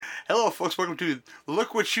Hello, folks. Welcome to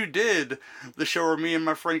Look What You Did, the show where me and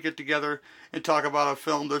my friend get together and talk about a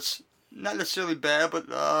film that's not necessarily bad, but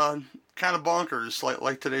kind of bonkers,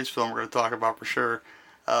 like today's film we're going to talk about for sure.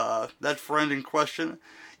 That friend in question,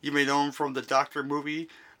 you may know him from the Doctor Movie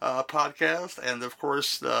podcast, and of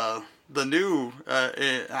course the new,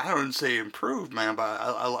 I don't say improved, man, but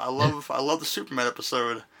I love the Superman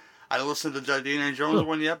episode. I didn't listen to the Dana Jones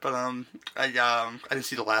one yet, but I didn't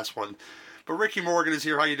see the last one. But Ricky Morgan is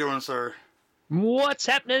here. How you doing, sir? What's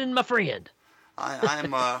happening, my friend?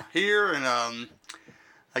 I'm here, and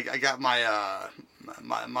I got my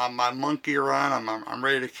my monk gear on. I'm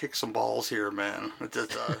ready to kick some balls here, man.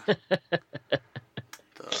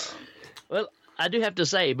 Well, I do have to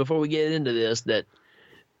say before we get into this that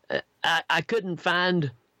I couldn't find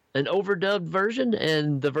an overdubbed version,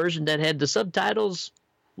 and the version that had the subtitles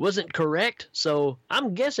wasn't correct. So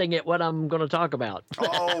I'm guessing at what I'm going to talk about.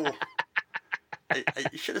 Oh.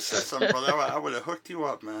 You should have said something, brother. I would have hooked you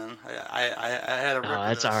up, man. I had a rip. Oh,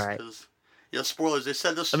 that's all right. Yeah, spoilers. They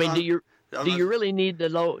said this. I mean, do you really need to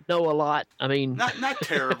know a lot? I mean, not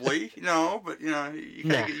terribly, but you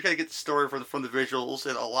gotta get the story from the visuals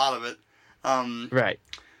and a lot of it. Right.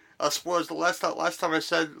 Spoilers. The last time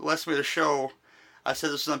we had a show, I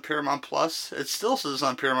said this is on Paramount Plus. It still says it's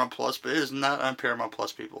on Paramount Plus, but it is not on Paramount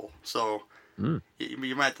Plus, people. So.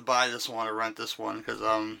 You might have to buy this one or rent this one because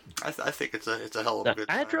I think it's a hell of a good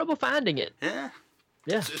time. I had trouble finding it. Yeah.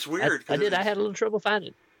 It's weird. I did. I had a little trouble finding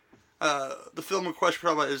it. The film in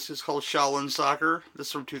question is called Shaolin Soccer. This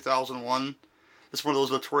is from 2001. It's one of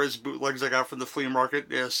those notorious bootlegs I got from the flea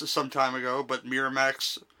market some time ago, but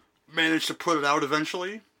Miramax managed to put it out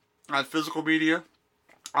eventually on physical media.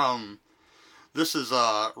 This is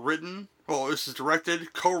this is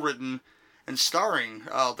directed, co-written, and starring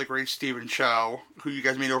the great Stephen Chow, who you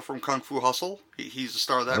guys may know from Kung Fu Hustle. He's the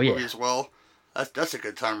star of that movie as well. That's a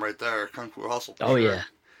good time right there, Kung Fu Hustle. Oh, sure.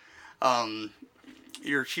 Yeah.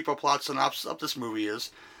 Your cheapo plot synopsis of this movie is,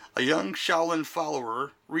 a young Shaolin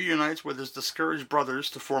follower reunites with his discouraged brothers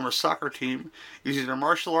to form a soccer team using their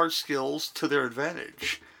martial arts skills to their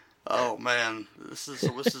advantage. Oh, man. This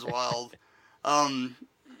is wild. Again,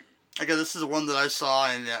 this is one that I saw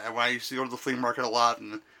and when I used to go to the flea market a lot,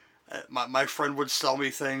 and my friend would sell me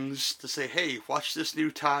things to say, hey, watch this new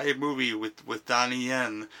Thai movie with Donnie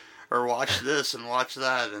Yen, or watch this and watch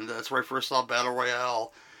that, and that's where I first saw Battle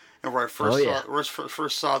Royale, and where I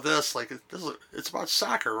first saw this, like, it's about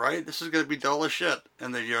soccer, right? This is going to be dull as shit,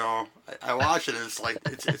 and then, I watch it, and it's like,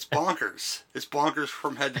 it's bonkers. It's bonkers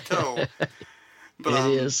from head to toe.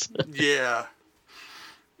 But, it is. Yeah.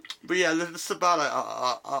 But yeah, this is about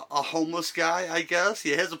a homeless guy, I guess.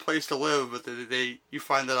 He has a place to live, but you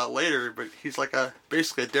find that out later. But he's like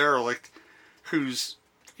basically a derelict who's,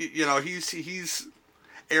 he's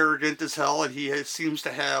arrogant as hell, and he seems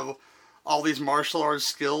to have all these martial arts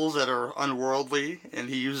skills that are unworldly, and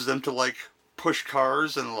he uses them to like push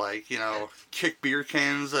cars and kick beer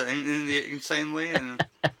cans insanely. And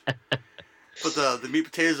but the meat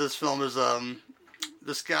potatoes of this film is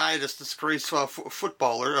this guy, this disgraced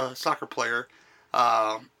footballer, soccer player,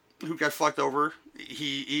 who got fucked over.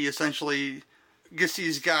 He essentially gets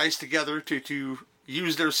these guys together to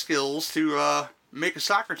use their skills to make a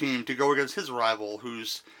soccer team to go against his rival,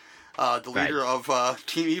 who's the leader of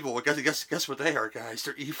Team Evil. Guess what they are, guys?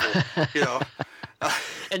 They're evil,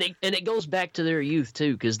 And it goes back to their youth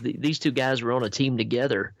too, because these two guys were on a team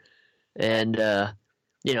together, and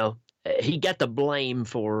he got the blame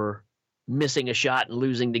for missing a shot and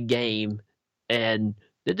losing the game, and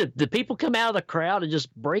the people come out of the crowd and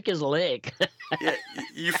just break his leg. Yeah,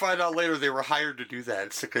 you find out later they were hired to do that.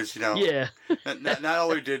 It's because not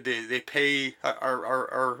only did they pay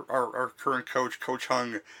our current Coach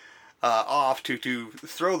Hung off to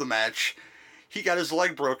throw the match, he got his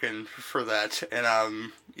leg broken for that,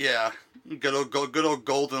 and good old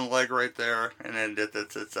golden leg right there, and then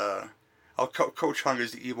Coach Hung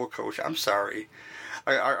is the evil coach. I'm sorry.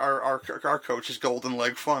 Our coach is Golden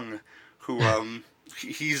Leg Fung, who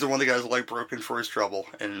he's the one that got his leg broken for his trouble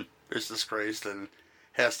and is disgraced and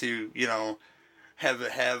has to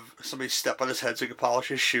have somebody step on his head so he can polish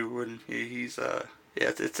his shoe, and he's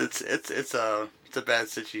it's a bad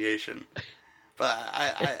situation. But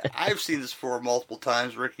I've seen this before multiple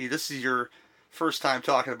times, Ricky. This is your first time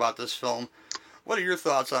talking about this film. What are your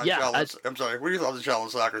thoughts on Shaolin? I'm sorry. What are your thoughts on Shaolin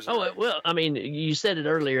Soccer? Oh, well, I mean, you said it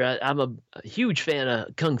earlier. I'm a huge fan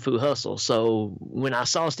of Kung Fu Hustle. So when I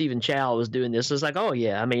saw Stephen Chow was doing this, I was like, oh,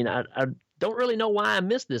 yeah. I mean, I don't really know why I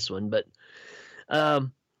missed this one. But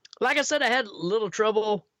like I said, I had a little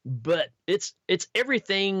trouble. But it's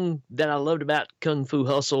everything that I loved about Kung Fu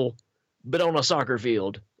Hustle, but on a soccer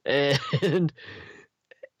field. And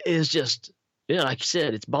is just, like you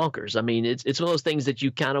said, it's bonkers. I mean, it's one of those things that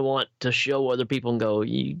you kind of want to show other people and go,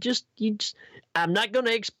 you just, I'm not going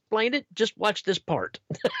to explain it. Just watch this part.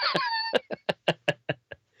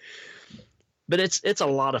 But it's a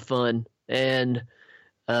lot of fun, and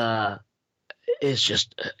it's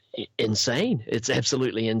just insane. It's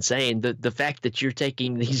absolutely insane. The fact that you're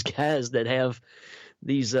taking these guys that have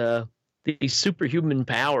these superhuman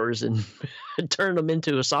powers and turn them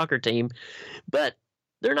into a soccer team, but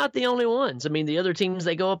they're not the only ones. I mean, the other teams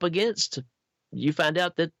they go up against, you find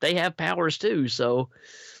out that they have powers too. So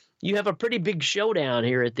you have a pretty big showdown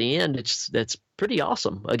here at the end. That's pretty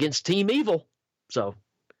awesome against Team Evil. So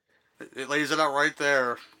it lays it out right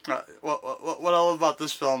there. What I love about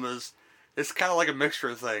this film is it's kind of like a mixture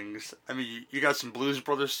of things. I mean, you got some Blues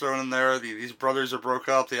Brothers thrown in there. These brothers are broke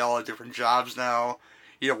up. They all have different jobs now.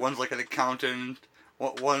 One's like an accountant.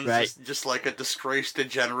 One's right. just like a disgraced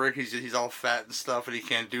degenerate. He's all fat and stuff, and he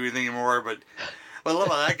can't do anything anymore. But what I love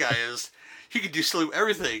about that guy is he can do still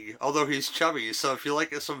everything, although he's chubby. So if you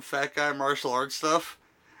like some fat guy martial arts stuff,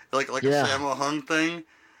 like a Sammo Hung thing,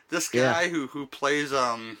 this guy who plays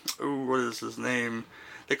what is his name?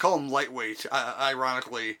 They call him lightweight,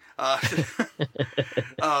 ironically.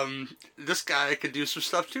 This guy can do some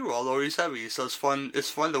stuff too, although he's heavy. So it's fun. It's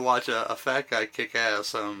fun to watch a fat guy kick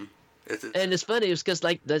ass. And it's funny, it's because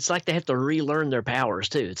it's like they have to relearn their powers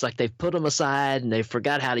too. It's like they've put them aside and they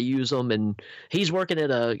forgot how to use them. And he's working at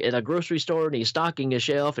a grocery store and he's stocking a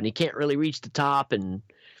shelf and he can't really reach the top and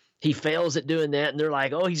he fails at doing that. And they're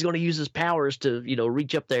like, oh, he's going to use his powers to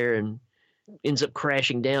reach up there, and ends up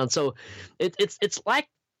crashing down. So it's like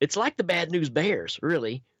the Bad News Bears,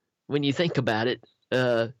 really, when you think about it.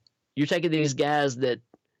 You're taking these guys that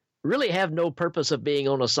really have no purpose of being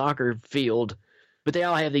on a soccer field, but they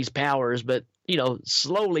all have these powers. But,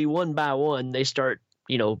 slowly, one by one, they start,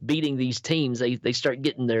 beating these teams. They start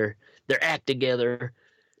getting their act together,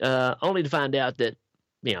 only to find out that,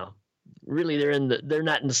 really they're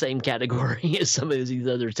not in the same category as some of these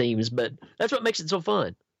other teams. But that's what makes it so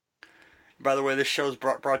fun. By the way, this show is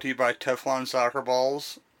brought to you by Teflon soccer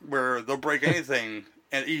balls, where they'll break anything,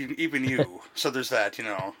 and even you. So there's that,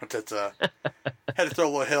 It's had to throw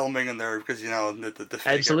a little Helming in there because, the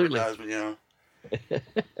fake absolutely advertisement,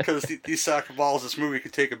 Because these soccer balls, this movie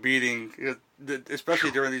could take a beating,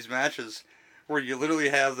 especially during these matches, where you literally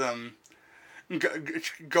have them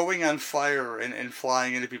going on fire and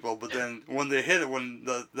flying into people, but then when they hit it, when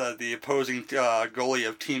the opposing goalie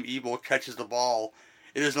of Team Evil catches the ball,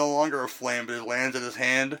 it is no longer a flame, but it lands in his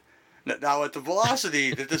hand. Now, at the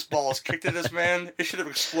velocity that this ball is kicked at this man, it should have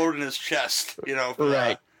exploded in his chest,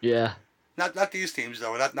 Right, yeah. Not these teams,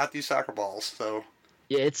 though. Not these soccer balls, so...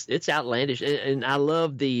 Yeah, it's outlandish, and I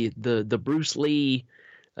love the Bruce Lee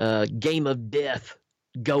Game of Death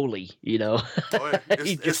goalie. Oh,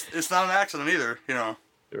 it's not an accident either.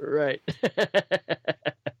 Right.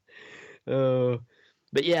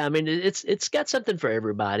 But yeah, I mean, it's got something for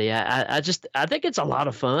everybody. I think it's a lot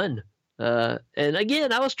of fun. And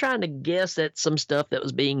again, I was trying to guess at some stuff that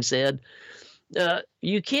was being said.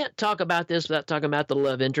 You can't talk about this without talking about the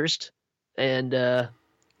love interest and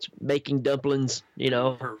making dumplings,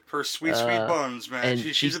 her sweet buns, man. And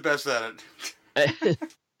she's the best at it.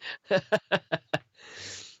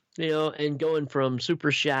 And going from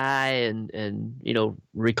super shy and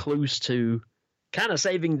recluse to kind of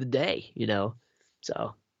saving the day,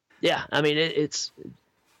 So, yeah, I mean it's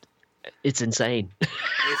insane.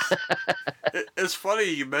 It's funny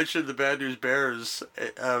you mentioned the Bad News Bears.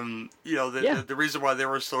 The reason why they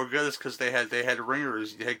were so good is because they had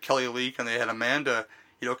ringers. You had Kelly Leak and they had Amanda.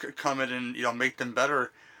 Come in and make them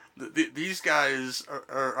better. These guys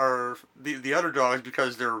are the underdogs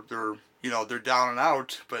because they're down and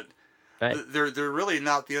out, but right. they're really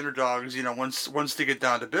not the underdogs. Once they get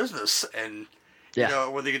down to business, and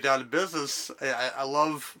when they get down to business, I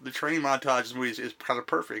love the training montage in movies is kind of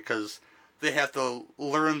perfect because they have to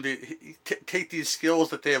learn take these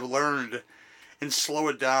skills that they have learned and slow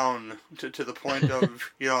it down to the point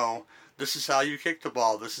of this is how you kick the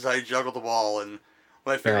ball, this is how you juggle the ball, and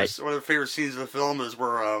one of the favorite scenes of the film is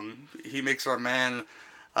where he makes our man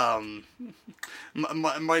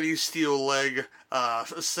Mighty Steel Leg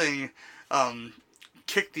sing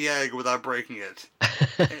kick the egg without breaking it.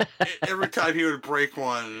 Every time he would break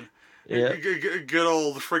one, good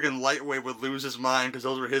old friggin' lightweight would lose his mind because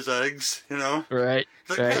those were his eggs, Right.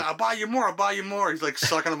 He's like, yeah, I'll buy you more. He's like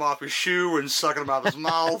sucking them off his shoe and sucking them out of his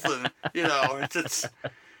mouth, and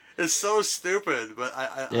it's so stupid, but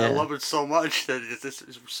I love it so much that it's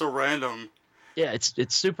so random. Yeah,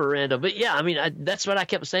 it's super random, but yeah, I mean, that's what I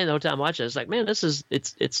kept saying the whole time watching. It's like, man,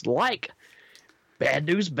 it's like bad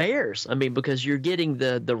news bears. I mean, because you're getting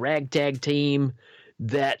the ragtag team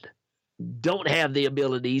that don't have the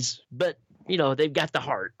abilities, but they've got the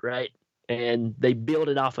heart, right? And they build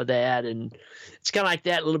it off of that, and it's kind of like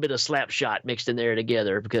that, a little bit of Slapshot mixed in there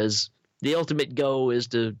together, because the ultimate goal is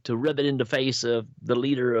to rub it in the face of the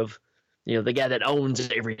leader of, the guy that owns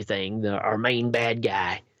everything, our main bad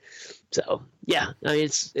guy. So yeah, I mean,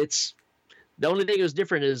 it's the only thing that was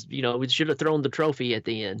different is, we should have thrown the trophy at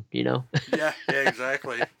the end, Yeah,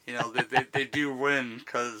 exactly. They do win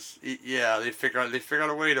because, they figure out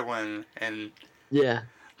a way to win, and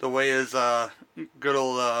the way is good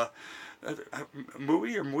old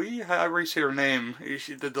Mui, however you say her name,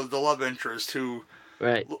 the love interest who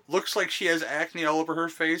looks like she has acne all over her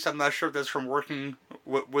face. I'm not sure if that's from working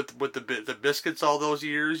with the biscuits all those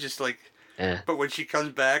years, just like. Yeah. But when she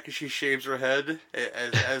comes back and she shaves her head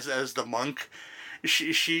as the monk,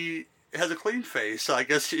 she has a clean face. So I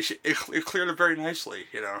guess it cleared it very nicely,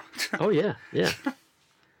 Oh yeah.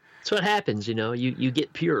 That's what happens, You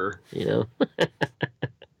get pure,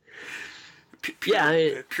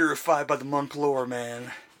 Purified by the monk lore,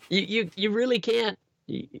 man. You really can't.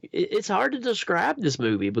 It's hard to describe this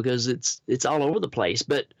movie because it's all over the place.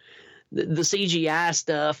 But the CGI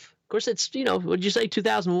stuff, of course, it's what'd you say,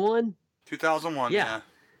 2001? 2001, yeah.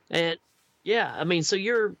 And I mean, so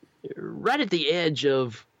you're right at the edge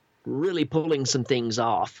of really pulling some things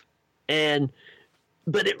off,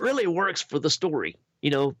 but it really works for the story,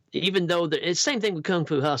 even though it's the same thing with Kung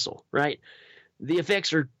Fu Hustle, right? The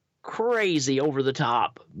effects are crazy over the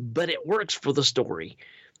top, but it works for the story.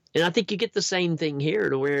 And I think you get the same thing here,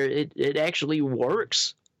 to where it actually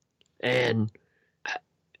works, and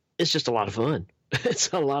it's just a lot of fun.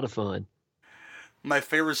 It's a lot of fun. My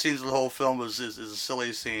favorite scenes of the whole film is a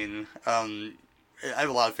silly scene. I have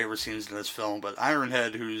a lot of favorite scenes in this film, but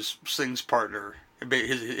Ironhead, who's Sing's partner,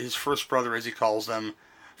 his first brother, as he calls them,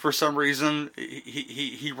 for some reason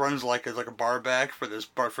he runs like a bar back for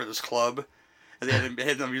this club, and they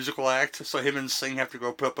had no musical act, so him and Sing have to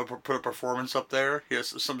go put a performance up there. He has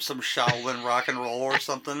some Shaolin rock and roll or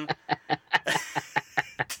something.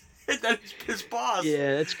 His boss.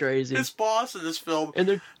 Yeah, that's crazy. His boss in this film,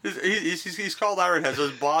 and he's called Ironhead. So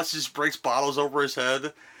his boss just breaks bottles over his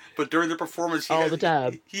head. But during the performance, the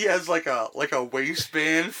time, he has like a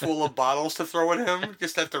waistband full of bottles to throw at him,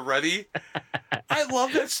 just at the ready. I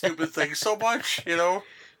love that stupid thing so much,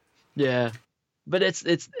 Yeah, but it's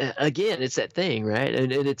again, it's that thing, right?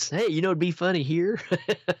 And it's, hey, it'd be funny here,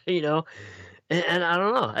 And I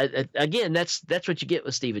don't know. Again, that's what you get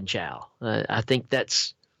with Stephen Chow. I think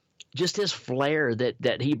that's just his flair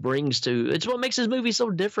that he brings to. It's what makes his movie so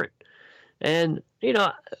different. And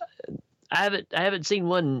I haven't seen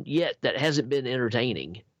one yet that hasn't been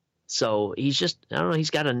entertaining. So he's just, I don't know, he's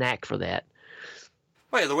got a knack for that.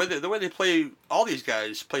 Well, yeah, the way they play, all these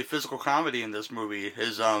guys play physical comedy in this movie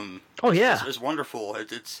is is wonderful.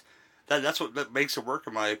 That's what makes it work,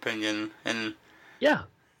 in my opinion. And yeah.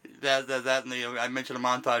 That and I mentioned a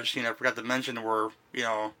montage scene I forgot to mention where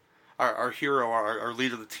our hero, our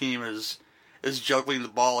leader of the team is juggling the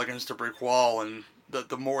ball against a brick wall, and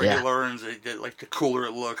the more he learns, like the cooler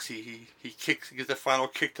it looks. He gets the final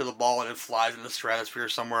kick to the ball and it flies in the stratosphere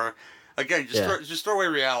somewhere. Again, just throw away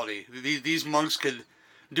reality. These monks could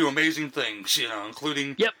do amazing things,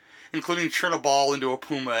 including turn a ball into a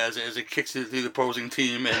puma as it kicks it through the opposing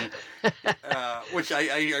team, and which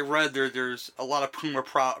I read there's a lot of Puma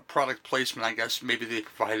product placement. I guess maybe they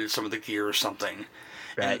provided some of the gear or something.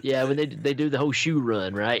 Right. And, when they do the whole shoe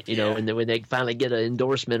run, right? And when they finally get an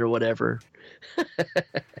endorsement or whatever.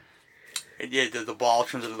 And the ball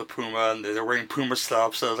turns into the Puma, and they're wearing Puma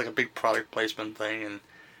stuff, so it's like a big product placement thing, and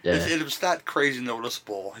it was not crazy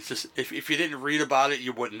noticeable. It's just if you didn't read about it,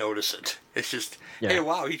 you wouldn't notice it. It's just, hey,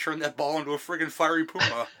 wow, he turned that ball into a friggin' fiery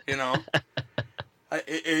Puma, and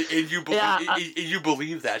you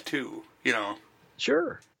believe that too,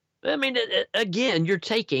 Sure. I mean, again, you're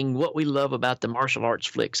taking what we love about the martial arts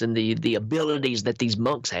flicks and the abilities that these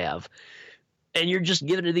monks have, and you're just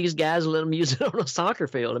giving it to these guys and letting them use it on a soccer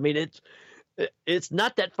field. I mean, it's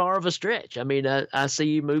not that far of a stretch. I mean, I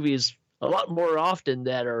see movies a lot more often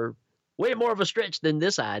that are way more of a stretch than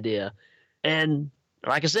this idea. And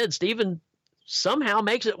like I said, Steven somehow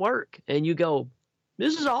makes it work, and you go,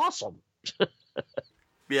 this is awesome.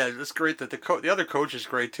 Yeah, it's great that the other coach is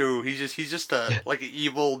great too. He's just like an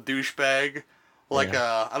evil douchebag. Like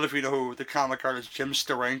I don't know if you know who the comic artist Jim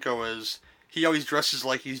Steranko is. He always dresses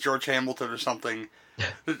like he's George Hamilton or something.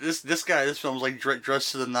 This guy, this film's like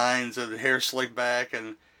dressed to the nines and hair slicked back,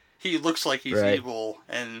 and he looks like he's evil.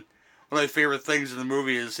 And one of my favorite things in the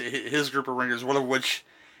movie is his group of ringers, one of which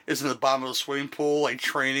is in the bottom of the swimming pool, like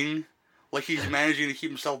training, like he's managing to keep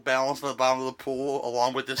himself balanced on the bottom of the pool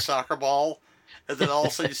along with this soccer ball, and then all of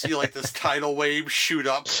a sudden you see like this tidal wave shoot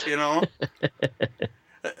up, you know.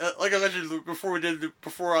 Like I mentioned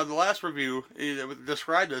before on the last review,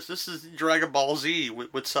 described this is Dragon Ball Z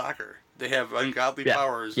with soccer. They have ungodly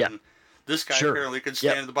powers, and this guy apparently can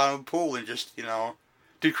stand at the bottom of the pool and just, you know,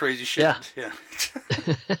 do crazy shit. Yeah.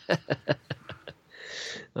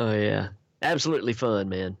 Oh yeah, absolutely fun,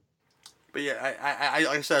 man. But yeah, I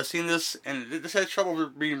like I said, I've seen this, and this had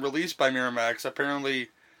trouble being released by Miramax. Apparently,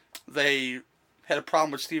 they had a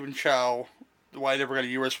problem with Stephen Chow, why it never got a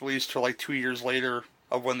U.S. release till like 2 years later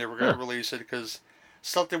of when they were going to release it, because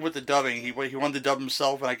something with the dubbing. He wanted to dub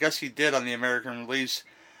himself, and I guess he did on the American release.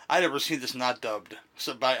 I never seen this not dubbed,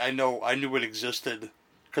 so but I knew it existed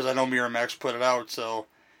because I know Miramax put it out. So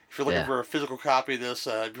if you're looking for a physical copy of this,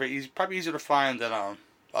 it's probably easier to find than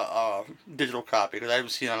a digital copy, because I haven't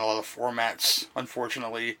seen it on a lot of formats,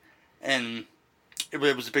 unfortunately, and it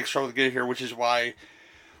was a big struggle to get it here, which is why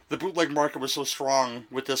the bootleg market was so strong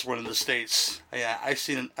with this one in the States. Yeah, I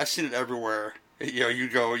seen it everywhere. You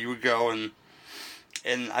know, you would go, and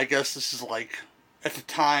I guess this is like, at the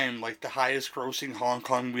time, like the highest grossing Hong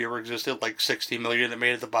Kong movie ever existed, like $60 million it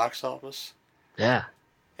made at the box office. Yeah.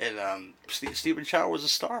 And Stephen Chow was a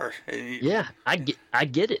star. Yeah, I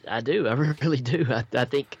get it. I do. I really do. I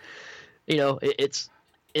think, you know, it's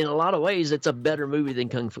in a lot of ways it's a better movie than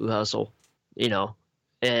Kung Fu Hustle, you know,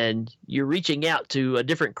 and you're reaching out to a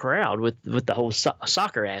different crowd with the whole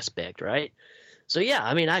soccer aspect, right? So yeah,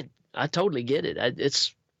 I mean, I totally get it.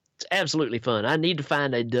 It's absolutely fun. I need to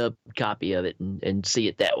find a dubbed copy of it and see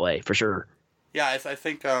it that way for sure. Yeah, I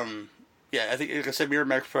think I think, like I said,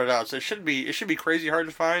 Miramax put it out, so it should be crazy hard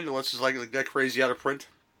to find unless it's like that crazy out of print.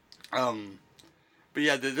 But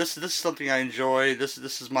yeah, this is something I enjoy. This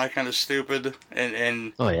is my kind of stupid,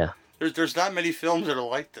 and oh yeah, there's not many films that are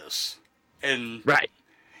like this, and right.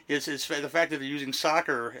 It's the fact that they're using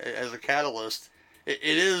soccer as a catalyst. It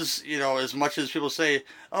is, you know, as much as people say,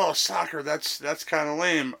 oh, soccer, that's kind of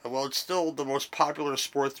lame. Well, it's still the most popular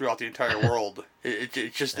sport throughout the entire world.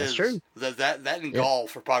 It just that's is. True. That and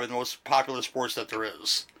golf are probably the most popular sports that there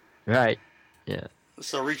is. Right. Yeah.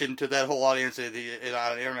 So reaching to that whole audience on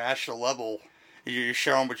an international level, you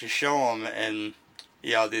show them what you show them, and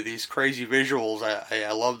you know these crazy visuals.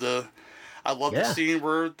 I love the scene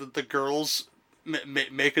where the girls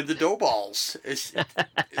making the dough balls. It's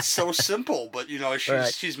so simple, but you know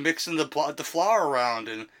she's mixing the flour around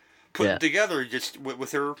and putting it together just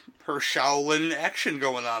with her Shaolin action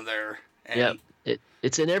going on there. And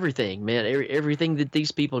it's in everything, man. Everything that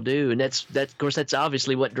these people do, and that's of course that's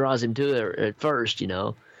obviously what draws him to it at first, you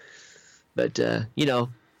know. But you know,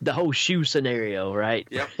 the whole shoe scenario, right?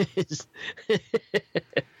 Yep. It's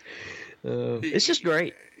just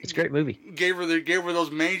great. It's a great movie. Gave her those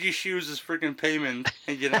mangy shoes as freaking payment,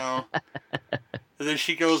 and you know, and then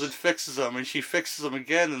she goes and fixes them, and she fixes them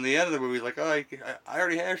again. In the end of the movie, like, oh, I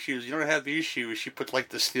already have shoes. You don't have these shoes. She puts like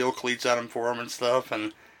the steel cleats on them for him and stuff,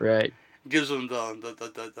 and gives them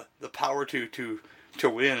the power to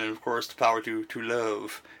win, and of course the power to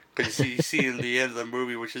love. Because you see in the end of the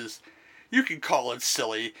movie, which is, you can call it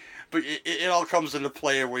silly, but it all comes into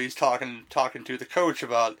play where he's talking to the coach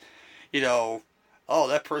about, you know, oh,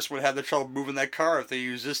 that person would have the trouble moving that car if they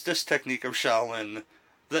use this technique of Shaolin.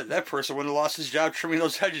 That person would have lost his job trimming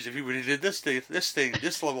those hedges if he would have did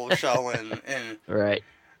this level of Shaolin. And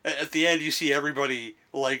at the end, you see everybody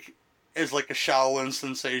is like a Shaolin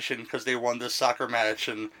sensation because they won this soccer match,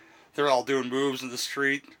 and they're all doing moves in the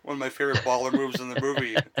street. One of my favorite baller moves in the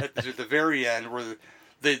movie at the very end, where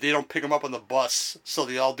they don't pick them up on the bus, so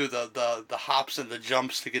they all do the hops and the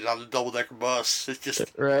jumps to get on the double-decker bus. It's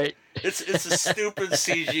just It's a stupid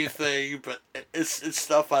CG thing, but it's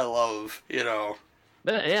stuff I love, you know.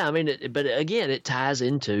 But yeah, I mean, but again, it ties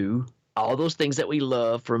into all those things that we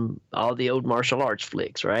love from all the old martial arts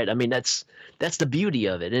flicks, right? I mean, that's the beauty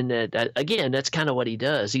of it, and again, that's kind of what he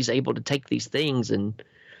does. He's able to take these things and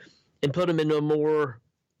put them into a more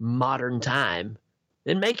modern time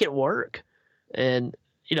and make it work. And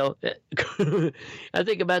you know, I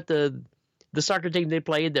think about the soccer team they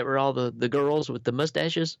played that were all the girls with the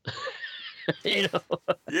mustaches. You know?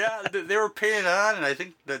 Yeah, they were painted on, and I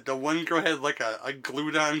think that the one girl had like a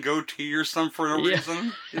glued on goatee or something for no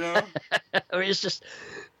reason. You know? I mean, it's just,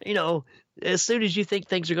 you know, as soon as you think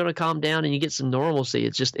things are going to calm down and you get some normalcy,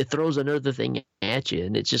 it throws another thing at you,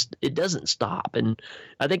 and it doesn't stop. And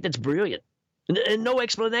I think that's brilliant. And no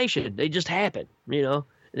explanation. They just happen, you know?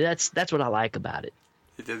 That's what I like about it.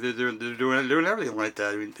 They're doing everything like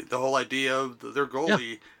that. I mean, the whole idea of their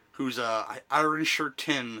goalie, who's Iron Shirt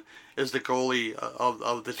Tin, is the goalie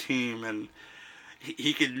of the team, and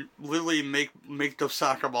he can literally make the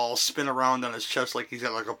soccer ball spin around on his chest like he's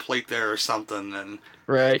got like a plate there or something, and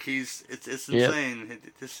right, like it's insane.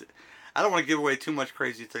 Yep. I don't want to give away too much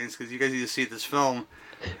crazy things because you guys need to see this film,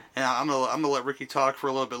 and I'm gonna let Ricky talk for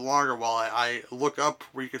a little bit longer while I look up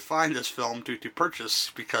where you could find this film to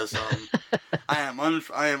purchase, because I am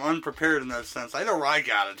unprepared in that sense. I know where I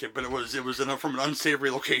got it, but it was from an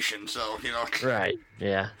unsavory location, so Right.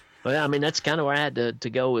 Yeah. Well, I mean, that's kind of where I had to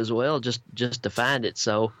go as well, just to find it.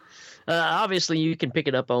 So, obviously, you can pick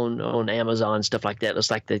it up on Amazon and stuff like that.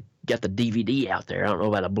 Looks like they got the DVD out there. I don't know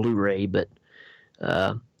about a Blu-ray, but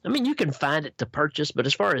I mean, you can find it to purchase. But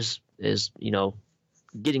as far as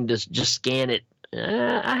getting to just scan it,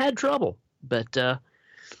 I had trouble. But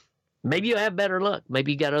maybe you have better luck.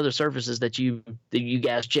 Maybe you got other services that you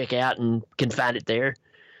guys check out and can find it there.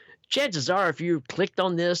 Chances are, if you clicked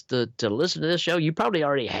on this to listen to this show, you probably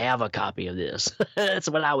already have a copy of this. That's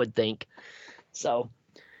what I would think. So,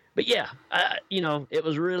 but yeah, it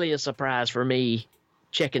was really a surprise for me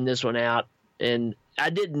checking this one out. And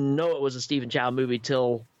I didn't know it was a Stephen Chow movie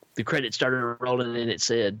till the credits started rolling and it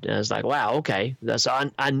said, and I was like, wow, okay. So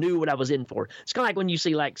I knew what I was in for. It's kind of like when you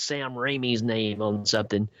see like Sam Raimi's name on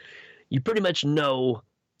something, you pretty much know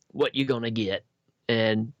what you're going to get.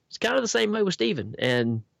 And it's kind of the same way with Stephen.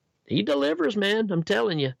 And he delivers, man. I'm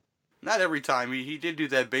telling you. Not every time. He did do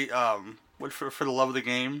that. What for the love of the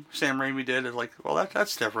game? Sam Raimi did. It's like, well,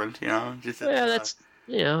 that's different, that's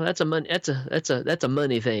a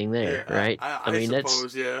money thing there, yeah, right? I mean,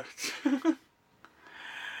 suppose, yeah.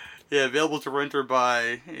 Yeah, available to rent or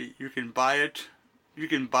buy. You can buy it. You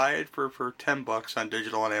can buy it for $10 on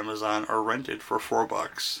digital on Amazon, or rent it for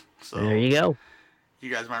 $4. So there you go. You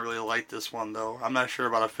guys might really like this one, though. I'm not sure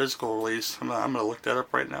about a physical release. I'm gonna look that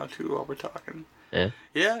up right now too while we're talking. Yeah.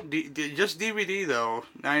 Yeah, just DVD though,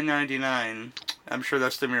 $9.99. I'm sure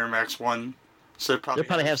that's the Miramax one. So they'll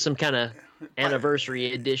probably have some kind of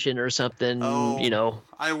anniversary edition or something.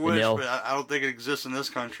 I wish, but I don't think it exists in this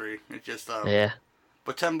country. It just yeah.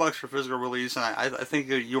 But $10 for physical release, and I think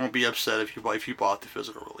you won't be upset if you bought the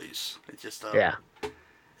physical release. It just yeah.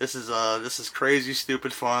 This is crazy,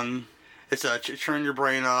 stupid fun. It's turn your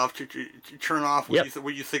brain off, turn off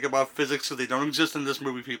what you think about physics, so they don't exist in this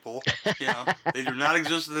movie, people. They do not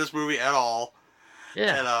exist in this movie at all.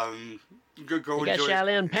 Yeah. And go you enjoy. Got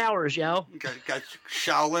Shaolin powers, yo. Got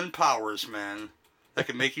Shaolin powers, man. That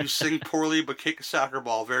can make you sing poorly but kick a soccer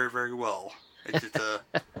ball very, very well. It's just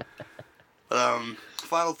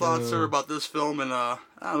final thoughts, sir, about this film, and I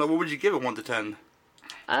don't know, what would you give it 1 to 10?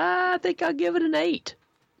 I think I'll give it an 8.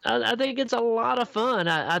 I think it's a lot of fun.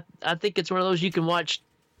 I think it's one of those you can watch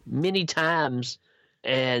many times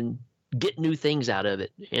and get new things out of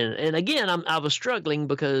it. And again, I was struggling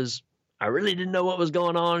because I really didn't know what was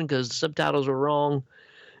going on because the subtitles were wrong.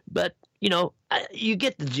 But you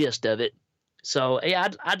get the gist of it. So yeah,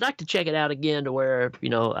 I'd like to check it out again to where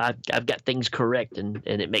I've got things correct and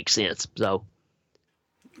it makes sense. So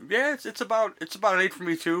yeah, it's about an 8 for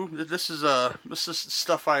me too. This is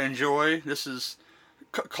stuff I enjoy. This is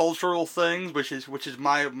cultural things, which is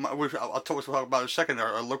my which I'll talk about in a second.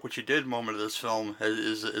 Our look what you did moment of this film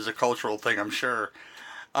is a cultural thing, I'm sure.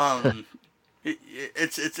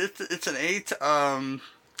 It's an 8.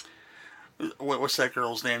 What's that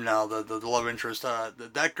girl's name now? The love interest.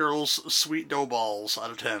 That girl's sweet dough balls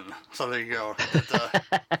out of 10. So there you go.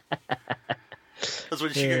 That's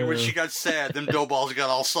when she got sad. Them dough balls got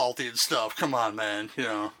all salty and stuff. Come on, man.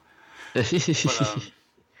 But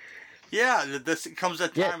yeah, this comes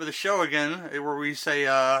that time of the show again where we say,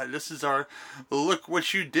 "This is our look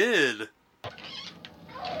what you did." Look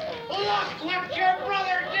what your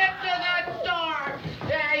brother did to that door!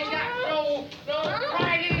 Yeah, he got no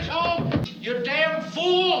pride in his home. You damn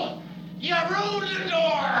fool! You ruined the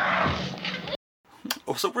door.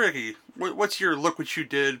 Oh, so Ricky, what's your look what you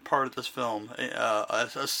did part of this film?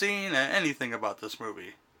 A scene, anything about this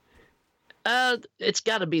movie? It's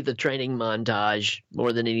got to be the training montage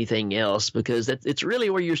more than anything else, because it's really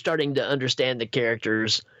where you're starting to understand the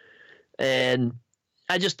characters, and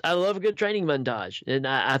I love a good training montage, and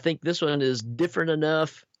I think this one is different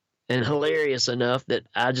enough and hilarious enough that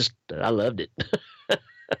I loved it.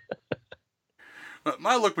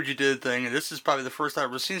 My look what you did thing, and this is probably the first I've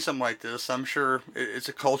ever seen something like this. I'm sure it's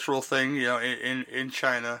a cultural thing, in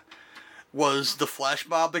China. Was the flash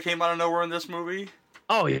mob that came out of nowhere in this movie?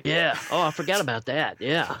 Oh, yeah. Oh, I forgot about that.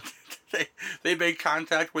 Yeah. they made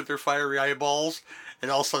contact with their fiery eyeballs,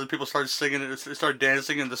 and all of a sudden people started singing and started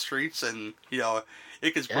dancing in the streets, and,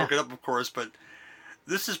 it gets broken up, of course, but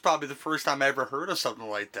this is probably the first time I ever heard of something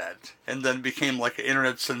like that. And then became like an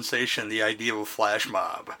internet sensation, the idea of a flash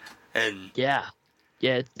mob. And yeah.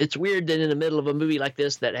 Yeah, it's weird that in the middle of a movie like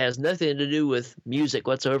this that has nothing to do with music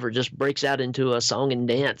whatsoever, just breaks out into a song and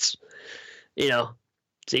dance.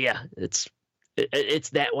 So yeah, it's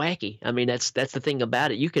that wacky. I mean, that's the thing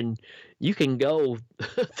about it. You can go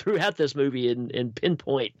throughout this movie and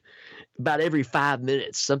pinpoint about every 5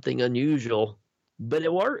 minutes something unusual, but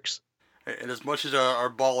it works. And as much as our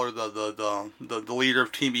baller, the leader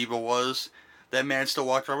of Team Evil was, that man still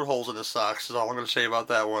walked around with holes in his socks. Is all I'm going to say about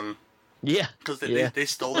that one. Yeah, because they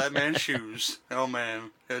stole that man's shoes. Oh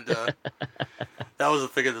man, and that was the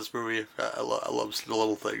thing of this movie. I love the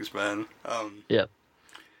little things, man. Yeah.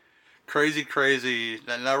 Crazy.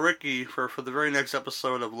 Now, Ricky, for the very next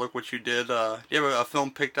episode of Look What You Did, do you have a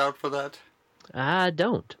film picked out for that? I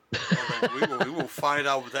don't. Well, we will find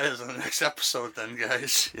out what that is in the next episode then,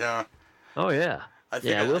 guys. Yeah. Oh, yeah.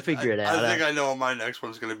 We'll figure it out. I think I know what my next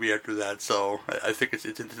one's going to be after that, so I think it's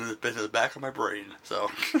in the back of my brain,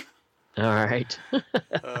 so... All right.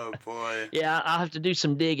 Oh, boy. Yeah, I'll have to do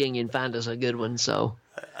some digging and find us a good one, so...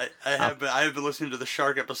 I have been listening to the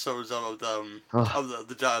Shark episodes of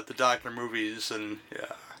the Doctor movies, and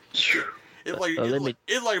yeah,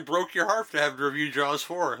 it broke your heart to have to review Jaws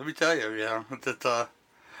 4. Let me tell you, Oh,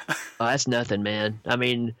 that's nothing, man. I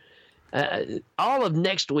mean, all of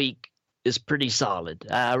next week is pretty solid.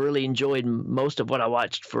 I really enjoyed most of what I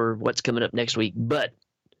watched for what's coming up next week, but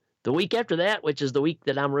the week after that, which is the week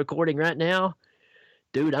that I'm recording right now,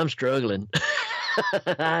 dude, I'm struggling.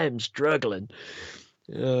 I am struggling.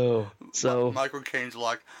 Oh, so Michael Caine's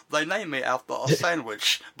like, they named me after a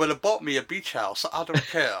sandwich, but it bought me a beach house. I don't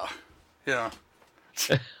care. Yeah.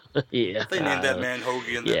 Yeah. They named that man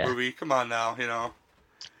Hoagie in that movie. Come on now,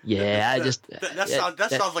 Yeah, that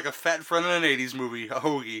sounds like a fat friend in an '80s movie. A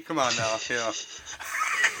Hoagie. Come on now. Yeah.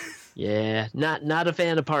 Yeah, not a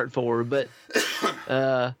fan of Part 4, but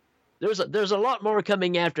there's a lot more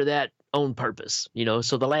coming after that on purpose.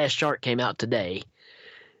 So The Last Shark came out today,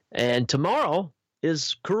 and tomorrow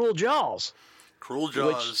is Cruel Jaws. Cruel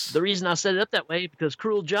Jaws. Which, the reason I set it up that way, because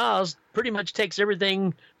Cruel Jaws pretty much takes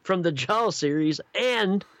everything from the Jaws series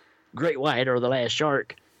and Great White, or The Last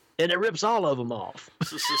Shark, and it rips all of them off.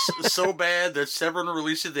 So bad that Severn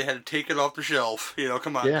released it, they had to take it off the shelf.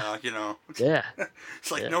 Come on now, Yeah.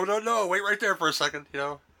 It's like, no, wait right there for a second,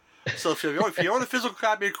 So if you own a physical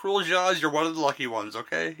copy of Cruel Jaws, you're one of the lucky ones,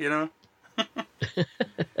 okay?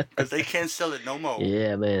 Because they can't sell it no more.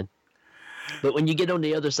 Yeah, man. But when you get on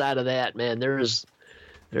the other side of that, man, there's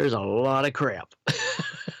a lot of crap.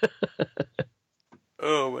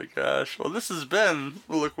 Oh my gosh. Well, this has been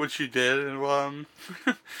Look What You Did, and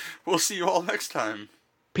we'll see you all next time.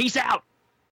 Peace out.